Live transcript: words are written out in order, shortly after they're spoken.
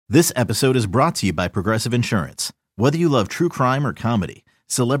This episode is brought to you by Progressive Insurance. Whether you love true crime or comedy,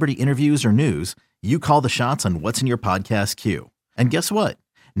 celebrity interviews or news, you call the shots on what's in your podcast queue. And guess what?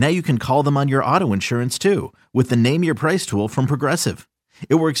 Now you can call them on your auto insurance too with the Name Your Price tool from Progressive.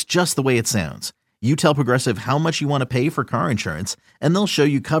 It works just the way it sounds. You tell Progressive how much you want to pay for car insurance, and they'll show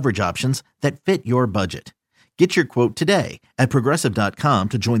you coverage options that fit your budget. Get your quote today at Progressive.com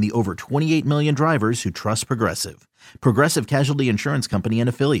to join the over 28 million drivers who trust Progressive. Progressive Casualty Insurance Company and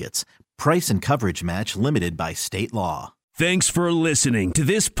Affiliates. Price and coverage match limited by state law. Thanks for listening to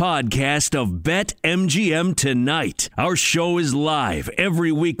this podcast of BetMGM Tonight. Our show is live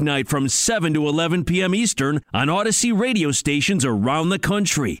every weeknight from 7 to 11 p.m. Eastern on Odyssey radio stations around the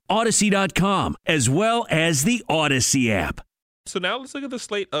country, Odyssey.com, as well as the Odyssey app. So now let's look at the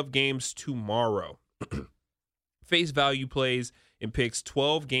slate of games tomorrow. Face value plays and picks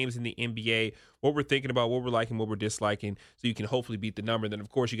 12 games in the NBA, what we're thinking about, what we're liking, what we're disliking, so you can hopefully beat the number. Then, of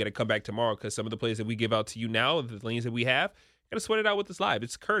course, you got to come back tomorrow because some of the plays that we give out to you now, the lanes that we have, got to sweat it out with us live.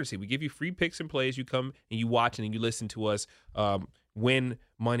 It's courtesy. We give you free picks and plays. You come and you watch and you listen to us win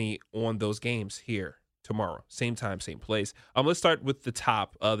money on those games here tomorrow. Same time, same place. Let's start with the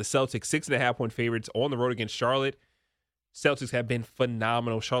top. The Celtics, 6.5-point favorites on the road against Charlotte. Celtics have been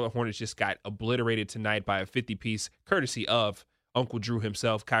phenomenal. Charlotte Hornets just got obliterated tonight by a 50-piece, courtesy of Uncle Drew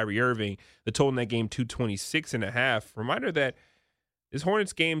himself, Kyrie Irving. The total in that game, 226.5. Reminder that this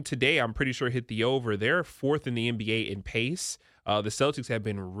Hornets game today, I'm pretty sure, hit the over. They're fourth in the NBA in pace. The Celtics have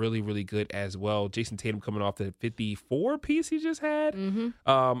been really, really good as well. Jason Tatum coming off the 54-piece he just had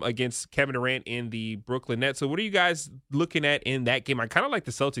against Kevin Durant in the Brooklyn Nets. So what are you guys looking at in that game? I kind of like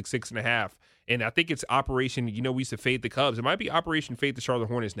the Celtics 6.5. And I think it's Operation, we used to fade the Cubs. It might be Operation Fade the Charlotte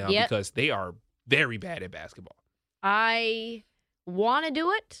Hornets now because they are very bad at basketball. I want to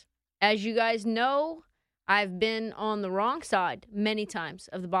do it. As you guys know, I've been on the wrong side many times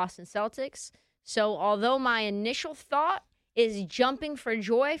of the Boston Celtics. So although my initial thought is jumping for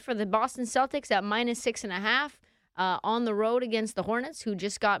joy for the Boston Celtics at -6.5 on the road against the Hornets, who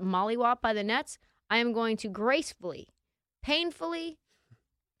just got mollywopped by the Nets, I am going to gracefully, painfully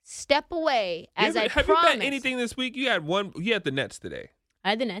step away as I promised. Have you bet anything this week? You had the Nets today. I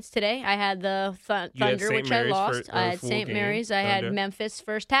had the Nets today. I had the Thunder, which I lost. I had St. Mary's. I had Memphis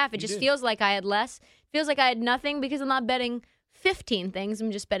first half. It just feels like I had less. It feels like I had nothing because I'm not betting 15 things.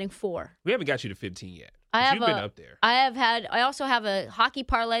 I'm just betting 4. We haven't got you to 15 yet. You've been up there. I also have a hockey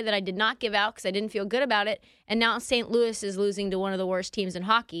parlay that I did not give out because I didn't feel good about it. And now St. Louis is losing to one of the worst teams in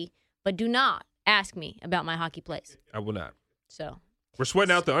hockey. But do not ask me about my hockey plays. I will not. So we're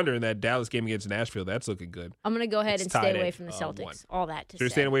sweating out the under in that Dallas game against Nashville. That's looking good. I'm going to go ahead and stay away from the Celtics. All that to say. So you're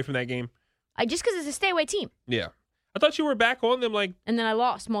staying away from that game? Just because it's a stay-away team. Yeah. I thought you were back on them And then I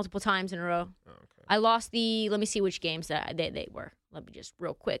lost multiple times in a row. Oh, okay. I lost let me see which games that they were. Let me just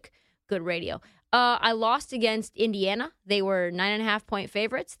real quick. Good radio. I lost against Indiana. They were 9.5-point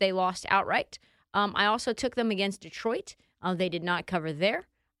favorites. They lost outright. I also took them against Detroit. They did not cover there.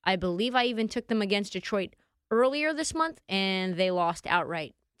 I believe I even took them against Detroit earlier this month, and they lost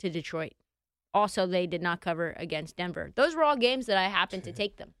outright to Detroit. Also, they did not cover against Denver. Those were all games that I happened to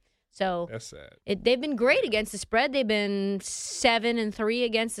take them. So that's sad. They've been great against the spread. They've been 7-3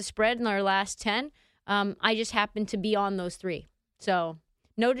 against the spread in their last 10. I just happened to be on those 3. So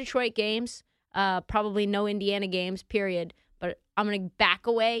no Detroit games, probably no Indiana games, period. But I'm going to back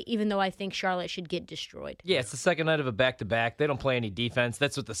away, even though I think Charlotte should get destroyed. Yeah, it's the second night of a back-to-back. They don't play any defense.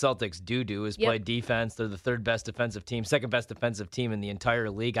 That's what the Celtics do is play defense. They're the third best defensive team, second best defensive team in the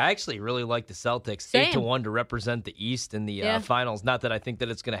entire league. I actually really like the Celtics. Same. 8-1 to represent the East in the finals. Not that I think that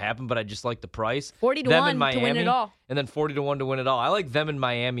it's going to happen, but I just like the price. 40-1 to win it all. And then 40-1 to win it all. I like them in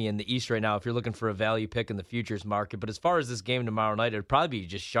Miami in the East right now if you're looking for a value pick in the futures market. But as far as this game tomorrow night, it would probably be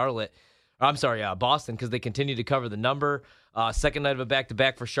just Boston, because they continue to cover the number. Second night of a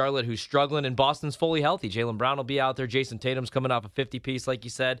back-to-back for Charlotte, who's struggling, and Boston's fully healthy. Jaylen Brown will be out there. Jason Tatum's coming off a 50-piece, like you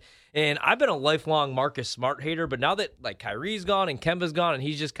said. And I've been a lifelong Marcus Smart hater, but now that Kyrie's gone and Kemba's gone, and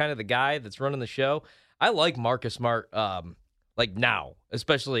he's just kind of the guy that's running the show, I like Marcus Smart now.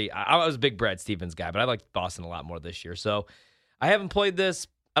 Especially, I was a big Brad Stevens guy, but I liked Boston a lot more this year. So I haven't played this.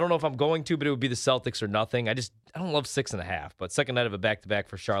 I don't know if I'm going to, but it would be the Celtics or nothing. I don't love 6.5, but second night of a back-to-back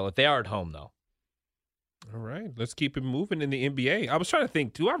for Charlotte. They are at home, though. All right, let's keep it moving in the NBA. I was trying to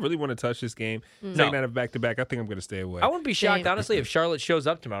think, do I really want to touch this game? No. Second night of back-to-back, I think I'm going to stay away. I wouldn't be shocked, honestly, if Charlotte shows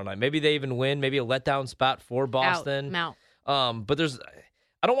up tomorrow night. Maybe they even win, maybe a letdown spot for Boston. Out. But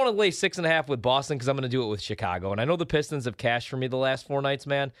I don't want to lay 6.5 with Boston because I'm going to do it with Chicago. And I know the Pistons have cashed for me the last 4 nights,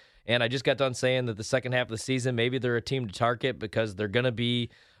 man. And I just got done saying that the second half of the season, maybe they're a team to target because they're going to be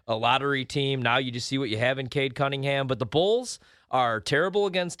a lottery team. Now you just see what you have in Cade Cunningham. But the Bulls are terrible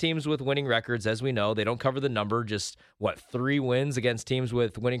against teams with winning records, as we know. They don't cover the number, just, 3 wins against teams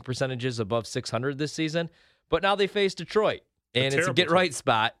with winning percentages above 600 this season. But now they face Detroit. And it's a get-right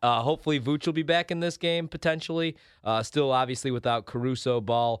spot. Hopefully, Vooch will be back in this game, potentially. Still, obviously, without Caruso,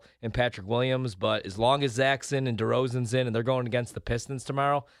 Ball, and Patrick Williams. But as long as Zach's in and DeRozan's in and they're going against the Pistons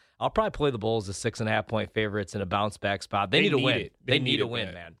tomorrow, I'll probably play the Bulls as 6.5-point favorites in a bounce-back spot. They need to win. They need to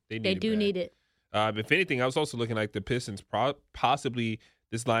win, man. They do need it. If anything, I was also looking like the Pistons possibly,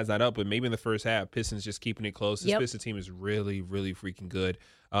 this line's not up, but maybe in the first half, Pistons just keeping it close. This Pistons team is really, really freaking good.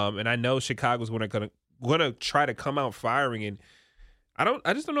 And I know Chicago's going to try to come out firing, and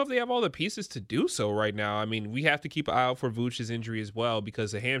I just don't know if they have all the pieces to do so right now. I mean, we have to keep an eye out for Vooch's injury as well,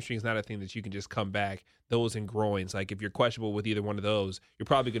 because the hamstring is not a thing that you can just come back. Those and groins, like if you're questionable with either one of those, you're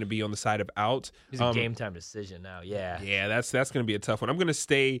probably going to be on the side of out. It's a game time decision now. Yeah, that's going to be a tough one. I'm going to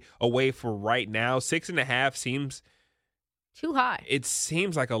stay away for right now. 6.5 seems too high. It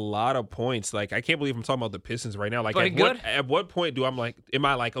seems like a lot of points. Like, I can't believe I'm talking about the Pistons right now. Like, at what point am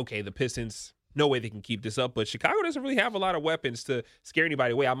I like, okay, the Pistons, no way they can keep this up? But Chicago doesn't really have a lot of weapons to scare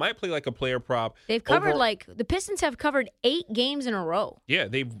anybody away. I might play like a player prop. They've covered the Pistons have covered 8 games in a row. Yeah,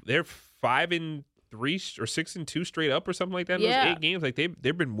 they're 5-3 or 6-2 straight up or something like that in those 8 games. Like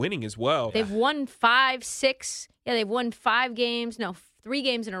they've been winning as well. They've won 5, 6. Yeah, they've won 5 games. No, 3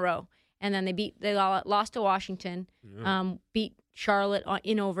 games in a row. And then they lost to Washington, beat Charlotte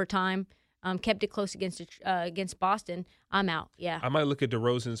in overtime, kept it close against Boston. I'm out. Yeah, I might look at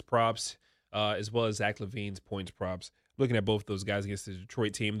DeRozan's props as well as Zach LaVine's points props. Looking at both those guys against the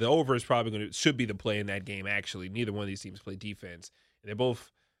Detroit team, the over is probably should be the play in that game. Actually, neither one of these teams play defense, and they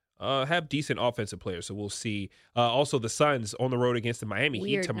both have decent offensive players. So we'll see. Also, the Suns on the road against the Miami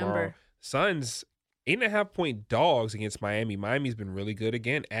Heat tomorrow. Number. Suns 8.5-point dogs against Miami. Miami's been really good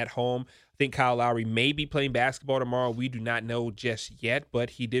again at home. I think Kyle Lowry may be playing basketball tomorrow. We do not know just yet, but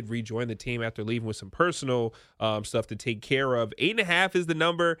he did rejoin the team after leaving with some personal stuff to take care of. 8.5 is the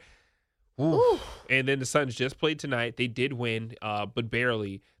number. Ooh. And then the Suns just played tonight. They did win, but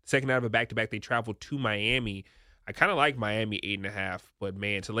barely. Second out of a back-to-back, they traveled to Miami. I kind of like Miami 8.5, but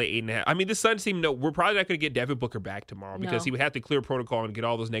man, to lay 8.5. I mean, the Suns team, we're probably not going to get Devin Booker back tomorrow because he would have to clear protocol and get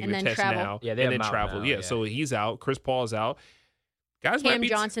all those negative tests now. Yeah, and then travel. Now, so he's out. Chris Paul's out. Guys, Cam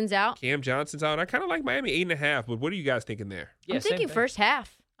Johnson's out. Cam Johnson's out. I kind of like Miami 8.5, but what are you guys thinking there? Yeah, I'm thinking first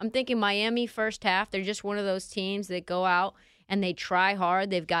half. I'm thinking Miami first half. They're just one of those teams that go out and they try hard.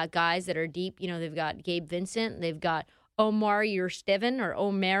 They've got guys that are deep. You know, they've got Gabe Vincent. They've got Omar Yurtseven or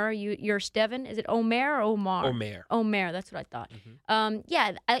Omer Yurtseven. Is it Omer or Omar? Omer. That's what I thought.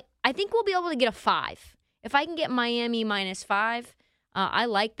 Mm-hmm. I think we'll be able to get a 5. If I can get Miami -5, I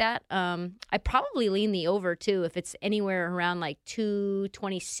like that. I probably lean the over too if it's anywhere around like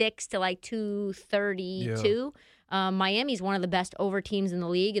 226 to like 232. Yeah. Miami's one of the best over teams in the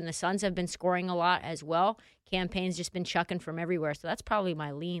league, and the Suns have been scoring a lot as well. Campaign's just been chucking from everywhere, so that's probably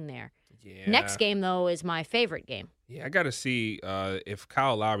my lean there. Yeah. Next game, though, is my favorite game. Yeah, I got to see if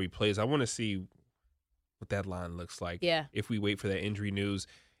Kyle Lowry plays. I want to see what that line looks like. Yeah. If we wait for that injury news.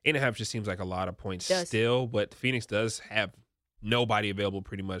 8.5 just seems like a lot of points still, but Phoenix does have nobody available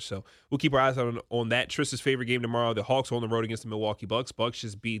pretty much. So we'll keep our eyes on that. Trista's favorite game tomorrow. The Hawks on the road against the Milwaukee Bucks. Bucks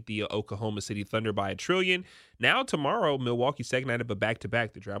just beat the Oklahoma City Thunder by 1 trillion. Now tomorrow, Milwaukee's second night of a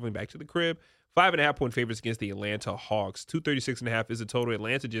back-to-back. They're traveling back to the crib. 5.5-point favorites against the Atlanta Hawks. 236.5 is the total.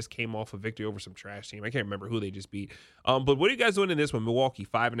 Atlanta just came off a victory over some trash team. I can't remember who they just beat. But what are you guys doing in this one? Milwaukee,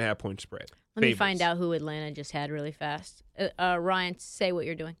 5.5-point spread. Let me find out who Atlanta just had really fast. Ryan, say what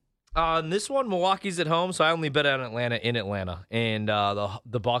you're doing. On this one, Milwaukee's at home, so I only bet on Atlanta in Atlanta. And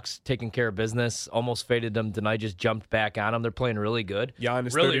the Bucks taking care of business, almost faded them tonight, just jumped back on them. They're playing really good.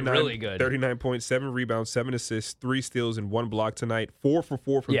 Giannis, really good. 39.7 rebounds, 7 assists, 3 steals, and 1 block tonight. 4 for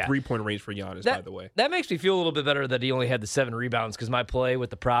 4 from three-point range for Giannis, by the way. That makes me feel a little bit better that he only had the 7 rebounds because my play with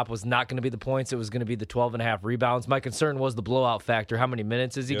the prop was not going to be the points. It was going to be the 12.5 rebounds. My concern was the blowout factor. How many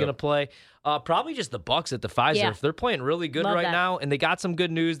minutes is he going to play? Probably just the Bucks at the Pfizer. Yeah. If they're playing really good now, and they got some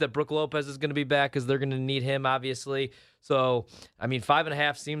good news that Brook Lopez is going to be back because they're going to need him, obviously. So, I mean,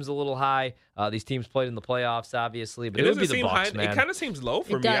 5.5 seems a little high. These teams played in the playoffs, obviously, but it would be the Bucks, man. It kind of seems low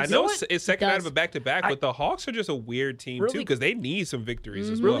for me. I know it's second out of a back-to-back, but the Hawks are just a weird team, too, because they need some victories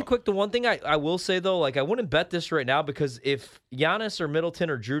as well. Really quick, the one thing I will say, though, like I wouldn't bet this right now because if Giannis or Middleton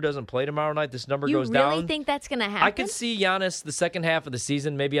or Drew doesn't play tomorrow night, this number goes down. You really think that's going to happen? I could see Giannis the second half of the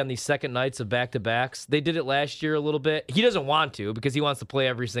season, maybe on these second nights of back-to-backs. They did it last year a little bit. He doesn't want to because he wants to play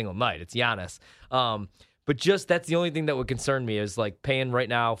every single night. It's Giannis. But just that's the only thing that would concern me is like paying right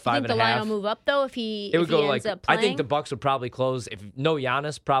now 5.5. You think the line will move up though if he ends up playing? I think the Bucks would probably close if no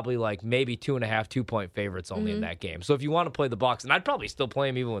Giannis, probably like maybe 2.5, 2-point favorites only in that game. So if you want to play the Bucks, and I'd probably still play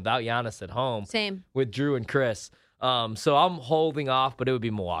him even without Giannis at home. Same with Drew and Chris. So I'm holding off, but it would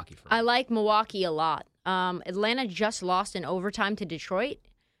be Milwaukee for me. I like Milwaukee a lot. Atlanta just lost in overtime to Detroit.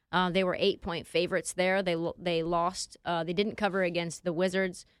 They were 8-point favorites there. They lost. They didn't cover against the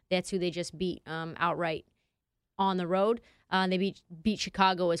Wizards. That's who they just beat outright on the road. They beat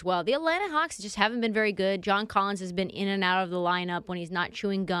Chicago as well. The Atlanta Hawks just haven't been very good. John Collins has been in and out of the lineup when he's not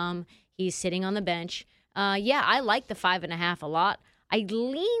chewing gum. He's sitting on the bench. I like the 5.5 a lot. I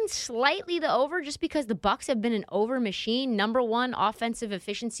lean slightly the over just because the Bucks have been an over machine. Number one offensive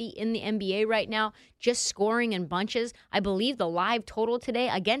efficiency in the NBA right now, just scoring in bunches. I believe the live total today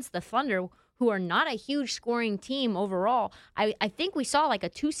against the Thunder, who are not a huge scoring team overall, I think we saw like a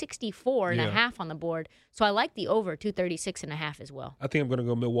 264.5 on the board. So I like the over 236.5 as well. I think I'm going to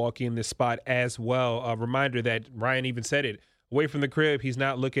go Milwaukee in this spot as well. A reminder that Ryan even said it. Away from the crib, he's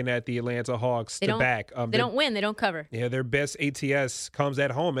not looking at the Atlanta Hawks to back. They don't win. They don't cover. Yeah, their best ATS comes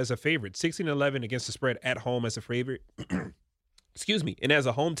at home as a favorite. 16-11 against the spread at home as a favorite. Excuse me. And as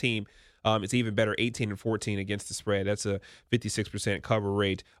a home team, it's even better, 18-14 against the spread. That's a 56% cover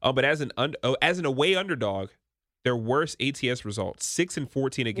rate. But as an away underdog, their worst ATS results,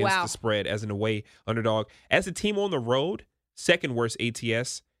 6-14 against the spread as an away underdog. As a team on the road, second worst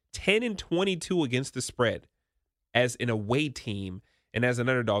ATS, 10-22 against the spread as an away team, and as an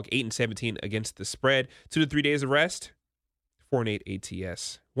underdog, 8-17 against the spread. 2 to 3 days of rest, 4-8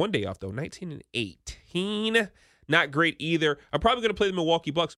 ATS. 1 day off though, 19-18. Not great either. I'm probably going to play the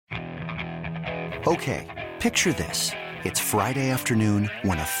Milwaukee Bucks. Okay, picture this. It's Friday afternoon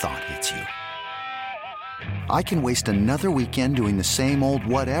when a thought hits you. I can waste another weekend doing the same old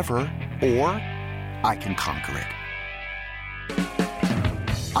whatever, or I can conquer it.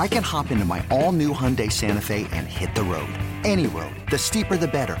 I can hop into my all-new Hyundai Santa Fe and hit the road. Any road. The steeper, the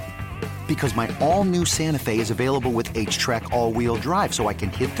better. Because my all-new Santa Fe is available with H-Track all-wheel drive, so I can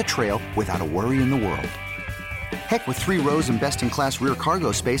hit the trail without a worry in the world. Heck, with 3 rows and best-in-class rear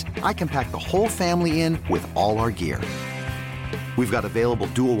cargo space, I can pack the whole family in with all our gear. We've got available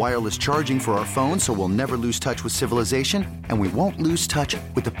dual wireless charging for our phones, so we'll never lose touch with civilization, and we won't lose touch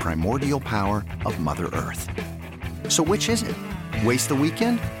with the primordial power of Mother Earth. So which is it? Waste the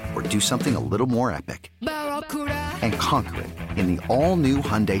weekend or do something a little more epic? And conquer it in the all-new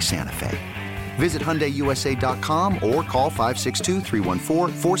Hyundai Santa Fe. Visit HyundaiUSA.com or call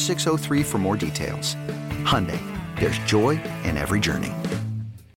 562-314-4603 for more details. Hyundai, there's joy in every journey.